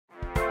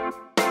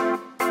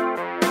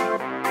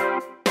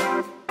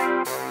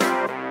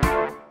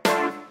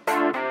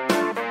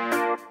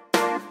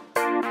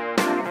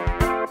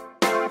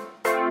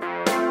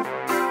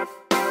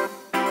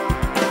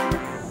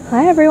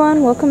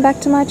everyone, welcome back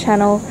to my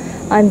channel.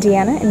 I'm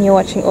Deanna and you're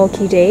watching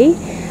ORCHID.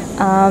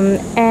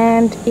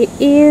 And it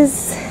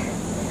is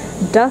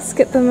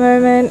dusk at the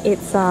moment.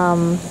 It's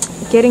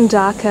getting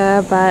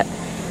darker, but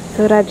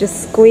thought I'd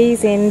just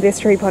squeeze in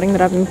this repotting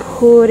that I've been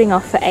putting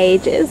off for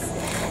ages.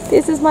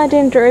 This is my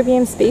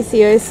Dendrobium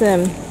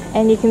Speciosum,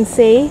 and you can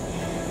see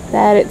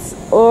that it's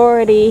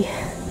already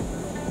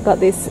got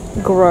this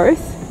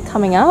growth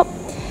coming up.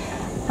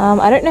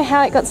 I don't know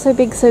how it got so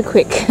big so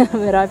quick,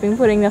 but I've been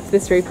putting off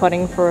this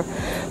repotting for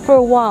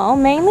a while,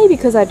 mainly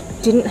because I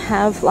didn't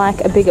have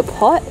like a bigger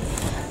pot.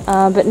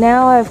 But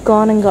now I've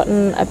gone and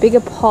gotten a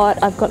bigger pot.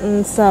 I've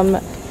gotten some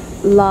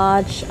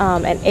large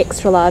and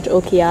extra large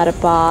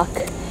Orchid bark,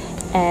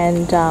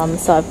 and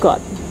so I've got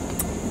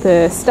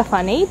the stuff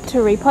I need to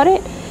repot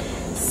it.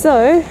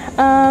 So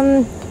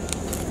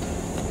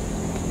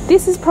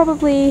this is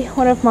probably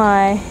one of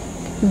my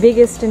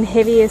biggest and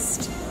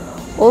heaviest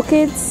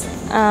orchids,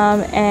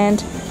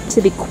 and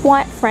to be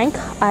quite frank,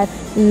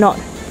 I've not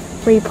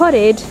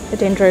repotted a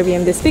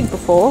dendrobium this big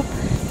before,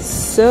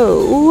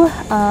 so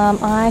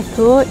I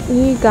thought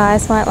you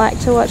guys might like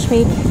to watch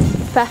me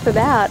faff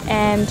about,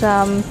 and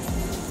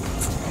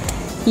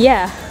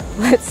yeah,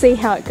 let's see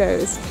how it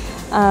goes.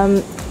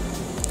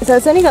 So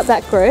it's only got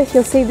that growth.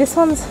 You'll see this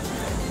one's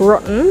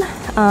rotten,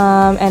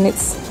 and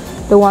it's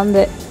the one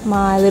that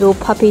my little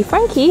puppy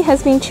Frankie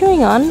has been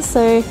chewing on,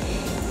 so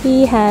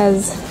he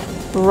has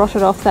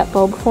rotted off that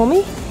bulb for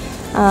me.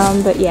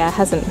 But yeah, it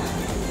hasn't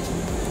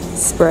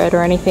spread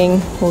or anything.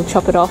 We'll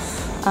chop it off.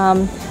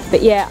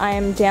 But yeah, I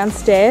am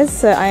downstairs,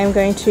 so I am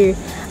going to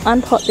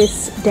unpot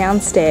this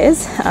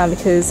downstairs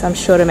because I'm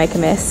sure to make a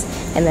mess,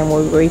 and then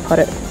we'll repot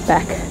it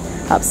back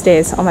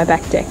upstairs on my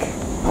back deck.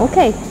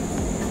 Okay.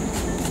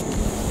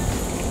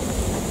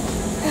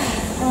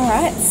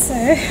 Alright, so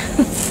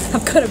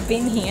I've got a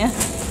bin here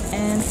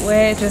and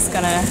we're just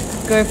gonna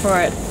go for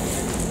it.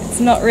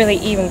 It's not really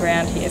even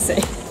ground here, so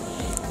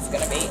it's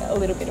gonna be a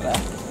little bit of a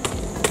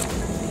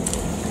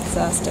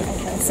disaster.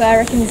 Okay, so I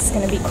reckon this is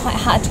gonna be quite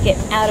hard to get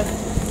out of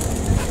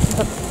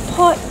the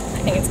pot.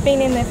 I think it's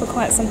been in there for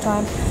quite some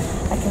time.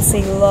 I can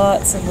see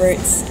lots of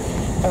roots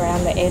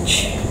around the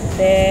edge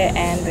there,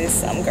 and there's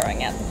some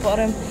growing out the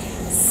bottom.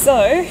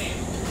 So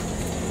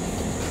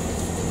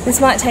this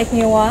might take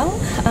me a while.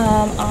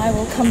 I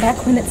will come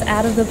back when it's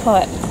out of the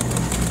pot.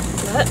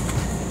 But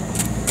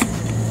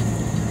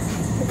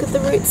look at the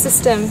root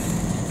system.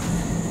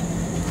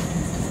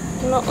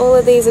 Not all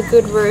of these are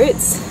good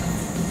roots.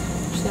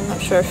 Actually, I'm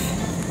not sure if...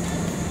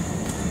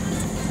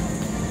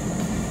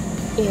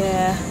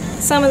 yeah,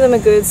 some of them are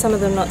good, some of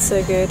them not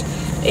so good.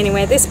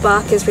 Anyway, this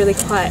bark is really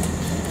quite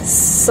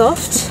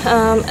soft.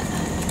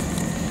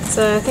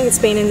 So I think it's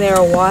been in there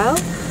a while.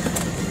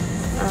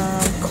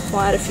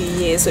 Quite a few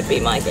years would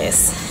be my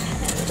guess.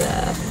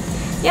 And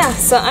yeah,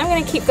 so I'm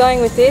going to keep going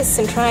with this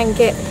and try and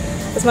get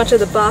as much of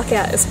the bark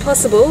out as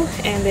possible,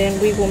 and then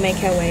we will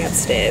make our way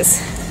upstairs.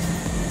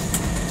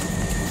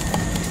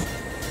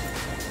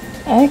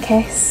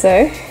 Okay,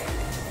 so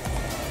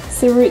it's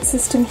the root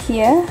system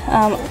here.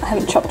 I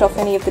haven't chopped off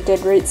any of the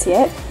dead roots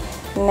yet.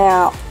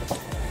 Now,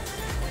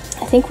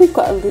 I think we've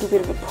got a little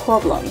bit of a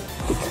problem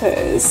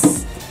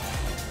because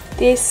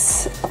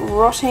this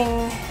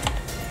rotting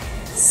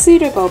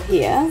pseudobulb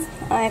here,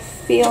 I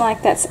feel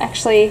like that's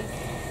actually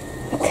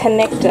a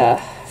connector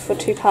for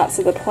two parts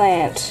of the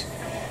plant,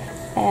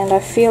 and I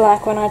feel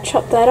like when I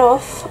chop that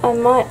off I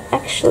might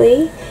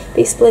actually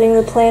be splitting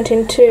the plant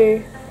in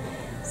two.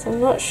 So I'm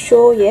not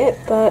sure yet,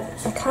 but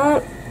I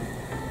can't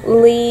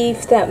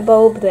leave that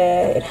bulb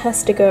there, it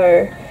has to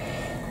go.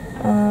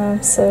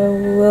 So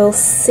we'll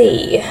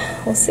see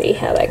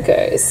how that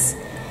goes.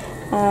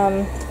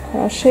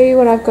 I'll show you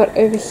what I've got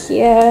over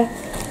here.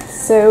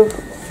 So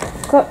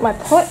I've got my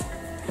pot.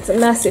 It's a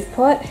massive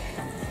pot,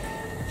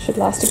 should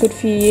last a good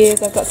few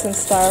years. I've got some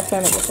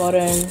styrofoam at the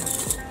bottom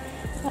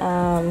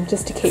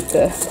just to keep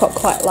the pot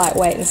quite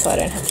lightweight and so I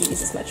don't have to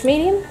use as much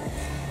medium.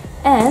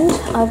 And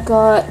I've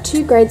got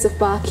two grades of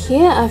bark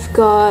here. I've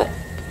got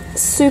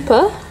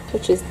Super,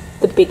 which is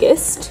the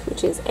biggest,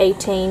 which is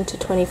 18 to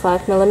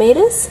 25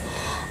 millimeters,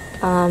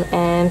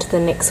 and the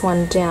next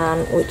one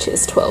down, which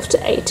is 12 to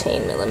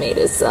 18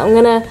 millimeters. So I'm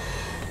gonna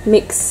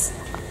mix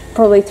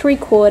probably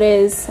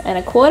 3/4 and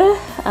 1/4,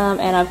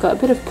 and I've got a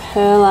bit of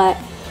perlite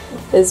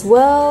as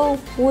well,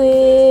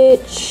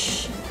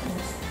 which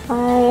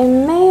I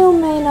may or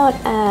may not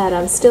add.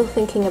 I'm still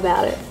thinking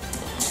about it.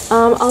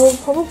 I'll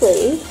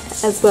probably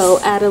as well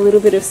add a little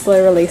bit of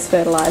slow release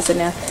fertilizer.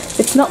 Now,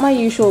 it's not my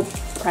usual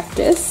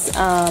practice,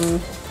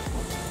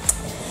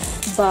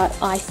 but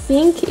I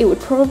think it would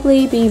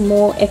probably be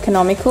more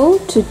economical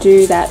to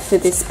do that for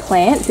this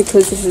plant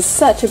because this is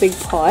such a big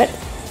pot.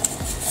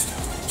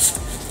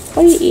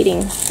 What are you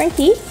eating,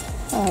 Frankie?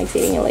 Oh, he's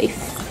eating a leaf.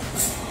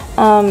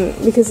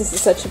 Because this is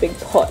such a big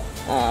pot,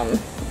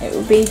 it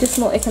would be just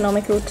more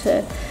economical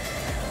to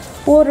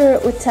water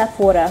it with tap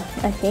water,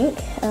 I think.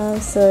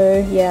 So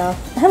yeah,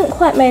 I haven't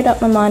quite made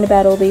up my mind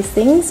about all these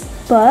things,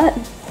 but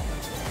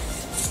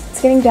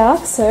it's getting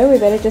dark, so we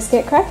better just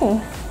get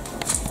cracking.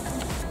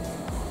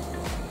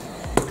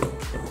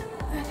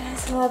 Okay,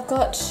 so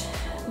got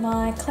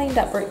my cleaned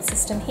up root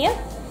system here,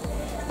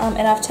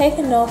 and I've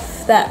taken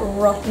off that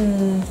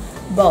rotten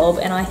bulb,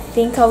 and I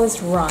think I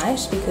was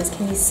right, because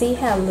can you see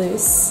how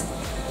loose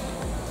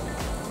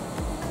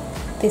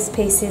this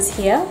piece is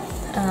here?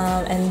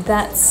 And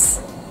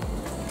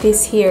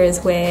this here is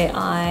where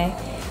I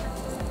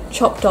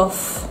chopped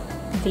off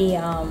the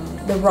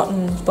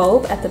rotten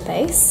bulb at the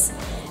base.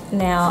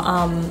 Now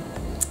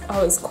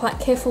I was quite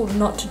careful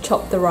not to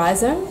chop the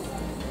rhizome,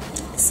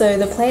 so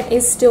the plant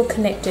is still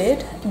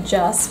connected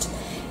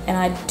and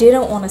I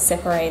didn't want to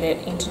separate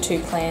it into two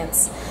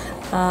plants,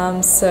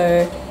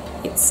 so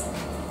it's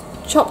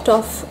chopped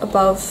off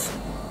above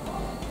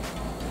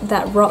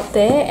that rot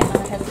there, and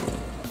I have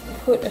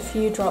put a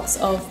few drops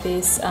of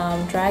this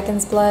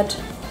dragon's blood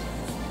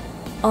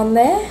on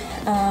there.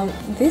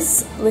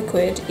 This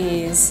liquid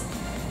is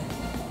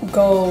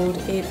gold.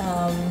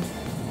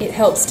 It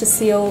helps to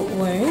seal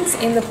wounds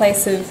in the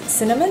place of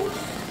cinnamon,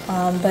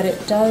 but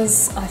it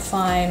does, I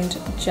find,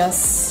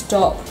 just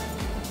stop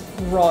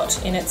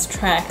rot in its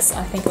tracks.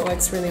 I think it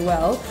works really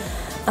well.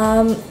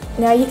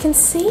 Now you can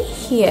see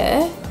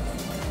here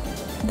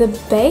the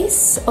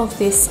base of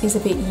this is a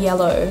bit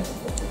yellow.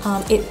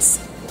 It's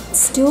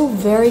still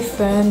very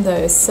firm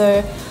though,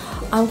 so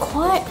I'm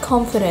quite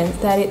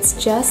confident that it's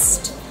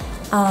just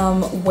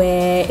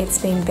where it's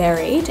been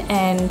buried,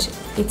 and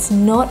it's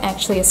not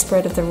actually a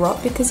spread of the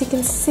rot, because you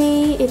can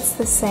see it's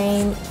the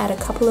same at a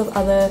couple of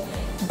other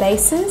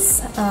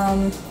bases.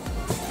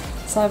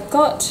 So I've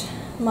got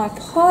my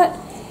pot.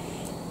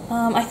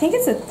 I think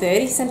it's a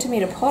 30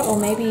 centimeter pot, or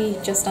maybe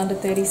just under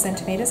 30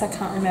 centimeters, I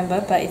can't remember,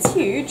 but it's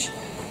huge.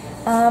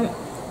 And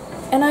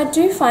I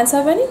do find, so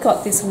I've only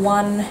got this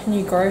one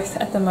new growth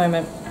at the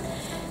moment.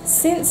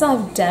 Since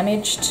I've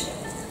damaged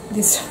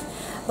this,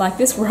 like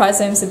this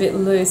rhizome's a bit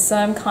loose, so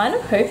I'm kind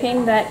of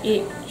hoping that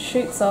it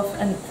shoots off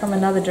from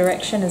another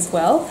direction as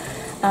well.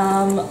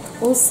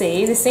 We'll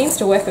see. This seems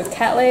to work with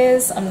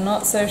cattleyas. I'm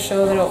not so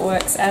sure that it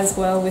works as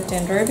well with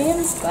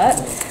dendrobiums, but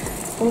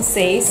we'll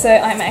see. So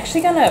I'm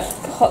actually going to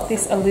pot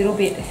this a little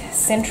bit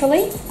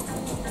centrally.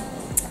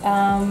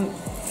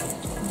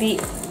 The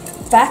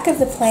back of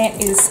the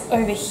plant is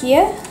over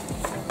here.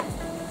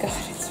 God,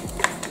 it's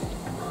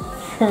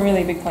a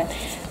really big plant.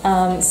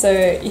 So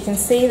you can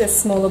see the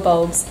smaller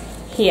bulbs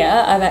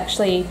here. I've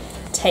actually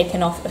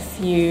taken off a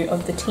few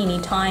of the teeny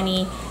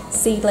tiny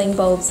seedling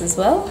bulbs as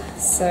well.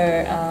 So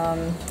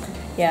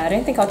yeah, I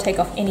don't think I'll take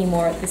off any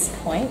more at this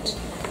point,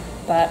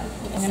 but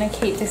I'm going to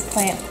keep this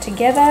plant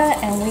together,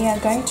 and we are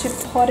going to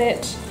pot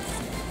it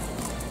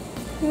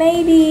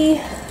maybe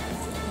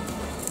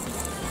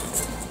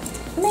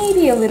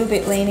a little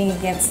bit leaning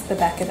against the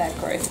back of that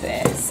growth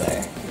there. So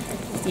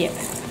yep.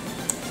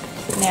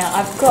 Now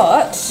I've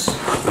got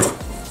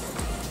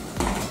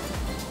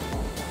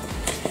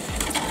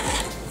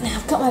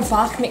my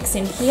bark mix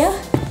in here,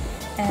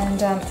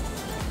 and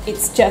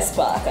it's just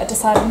bark. I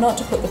decided not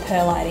to put the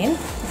perlite in,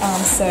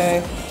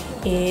 so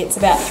it's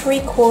about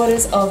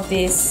 3/4 of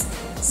this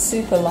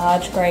super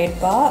large grade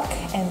bark,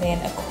 and then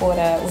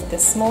 1/4 with the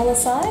smaller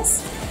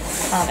size,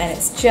 and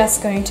it's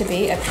just going to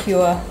be a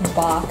pure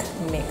bark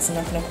mix. I'm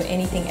not going to put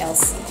anything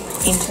else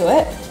into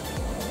it.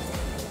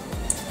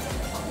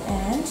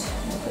 And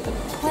I'm going to put the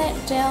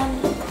plant down,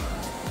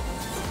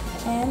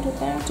 and we're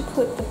going to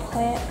put the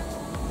plant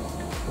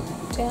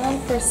down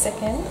for a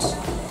second.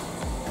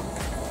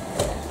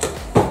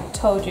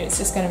 Told you it's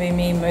just going to be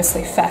me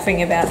mostly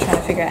faffing about trying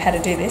to figure out how to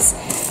do this.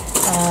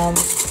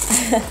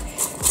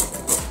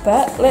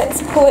 But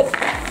let's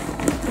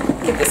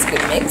give this a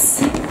good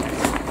mix,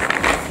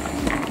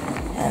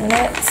 and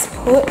let's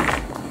put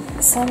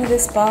some of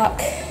this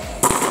bark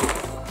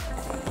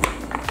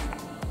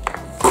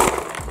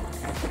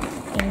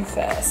in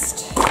first.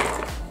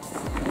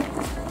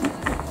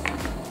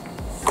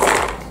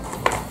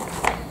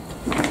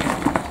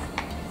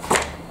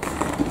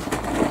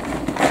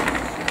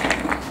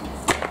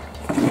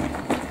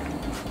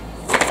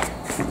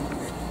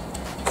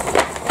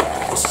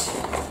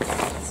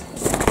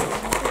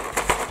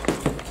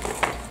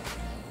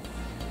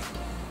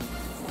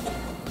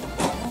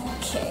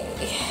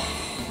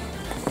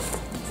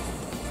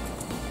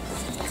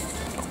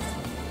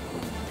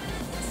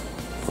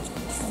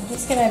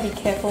 Going to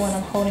be careful when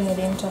I'm holding it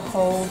in to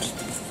hold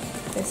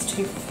those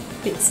two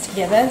bits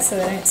together so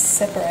they don't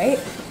separate.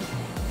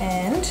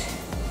 And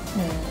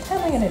how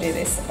am I going to do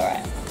this?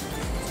 Alright,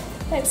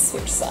 let's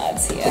switch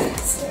sides here.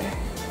 So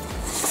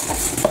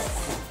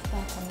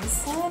back on this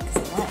side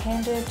because I'm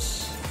right-handed,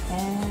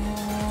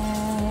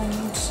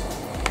 and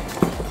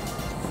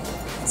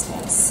it's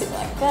going to sit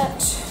like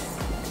that.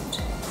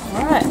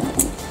 Alright,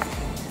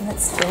 and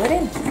let's fill it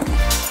in.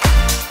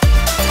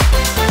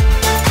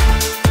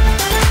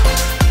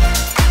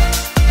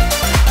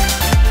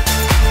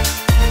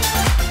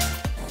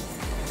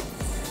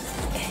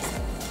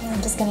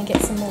 I'm just going to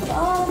get some more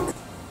bark.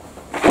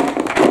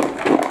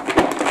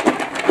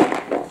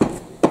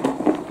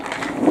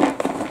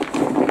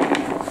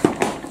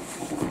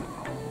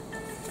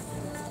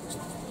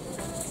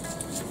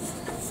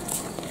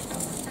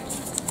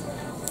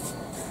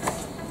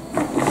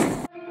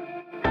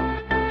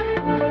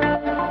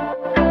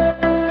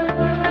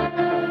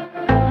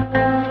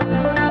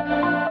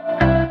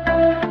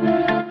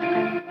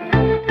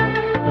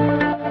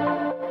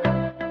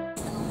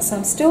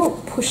 I'm still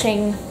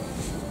pushing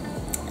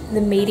the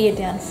media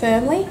down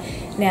firmly.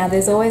 Now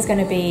there's always going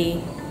to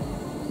be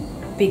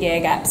big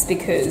air gaps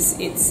because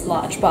it's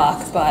large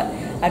bark, but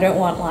I don't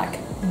want like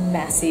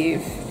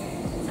massive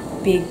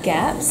big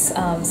gaps.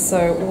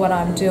 So what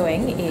I'm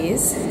doing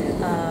is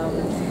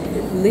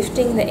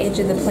lifting the edge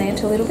of the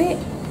plant a little bit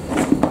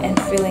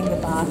and filling the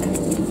bark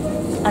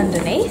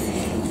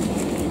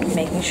underneath,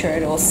 making sure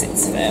it all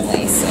sits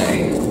firmly. So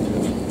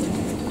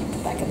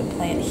back of the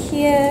plant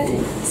here,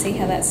 see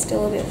how that's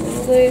still a bit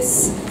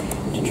loose.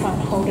 To try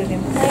and hold it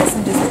in place,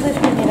 I'm just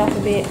lifting it up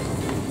a bit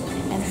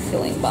and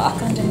filling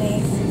bark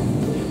underneath.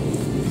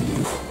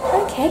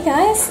 Okay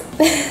guys,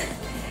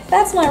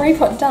 that's my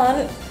repot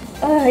done.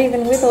 Oh,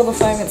 even with all the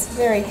foam it's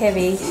very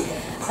heavy,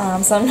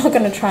 so I'm not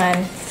going to try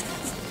and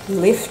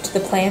lift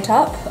the plant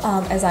up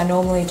as I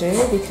normally do,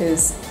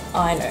 because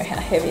I know how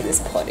heavy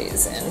this pot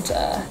is and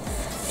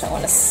don't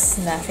want to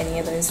snap any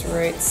of those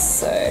roots.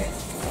 So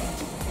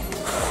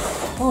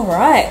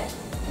alright,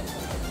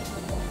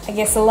 I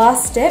guess the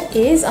last step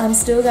is I'm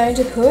still going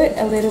to put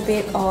a little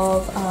bit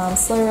of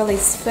slow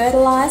release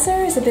fertilizer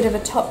as a bit of a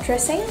top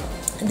dressing.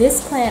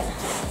 This plant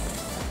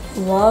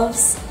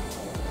loves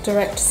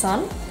direct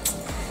sun,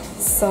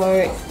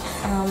 so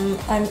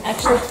I'm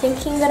actually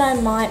thinking that I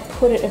might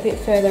put it a bit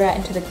further out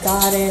into the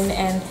garden,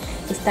 and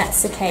if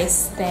that's the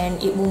case then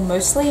it will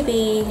mostly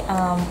be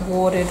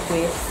watered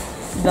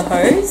with the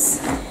hose.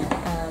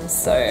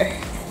 So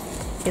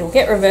it'll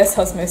get reverse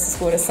osmosis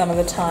water some of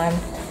the time,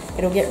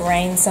 it'll get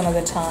rain some of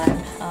the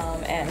time,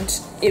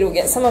 and it'll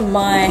get some of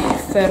my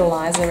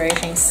fertilizer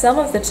regime some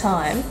of the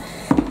time,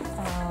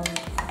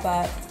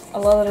 but a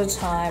lot of the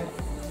time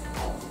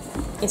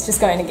it's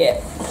just going to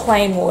get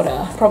plain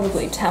water,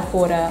 probably tap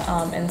water,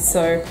 and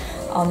so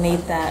I'll need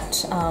that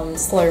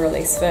slow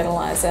release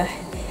fertilizer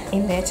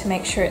in there to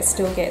make sure it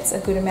still gets a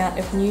good amount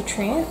of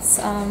nutrients,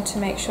 to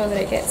make sure that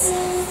it gets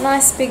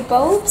nice big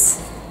bulbs.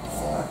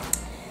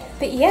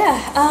 But yeah,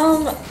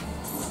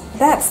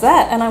 that's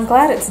that, and I'm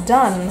glad it's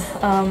done.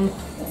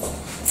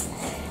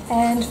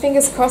 And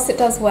fingers crossed it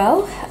does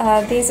well.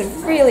 These are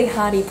really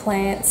hardy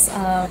plants.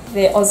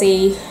 They're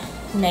Aussie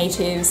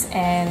natives,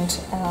 and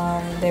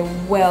they're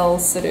well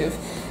sort of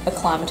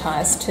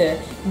acclimatized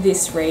to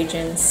this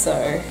region,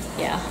 so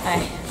yeah, I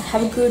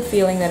have a good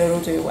feeling that it'll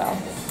do well.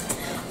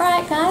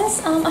 Alright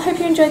guys, I hope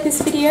you enjoyed this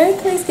video.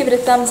 Please give it a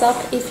thumbs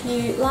up if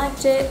you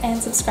liked it,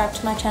 and subscribe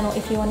to my channel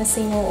if you want to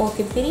see more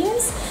orchid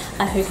videos.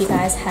 I hope you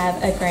guys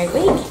have a great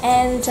week,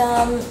 and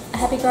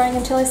happy growing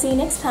until I see you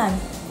next time.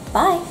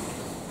 Bye!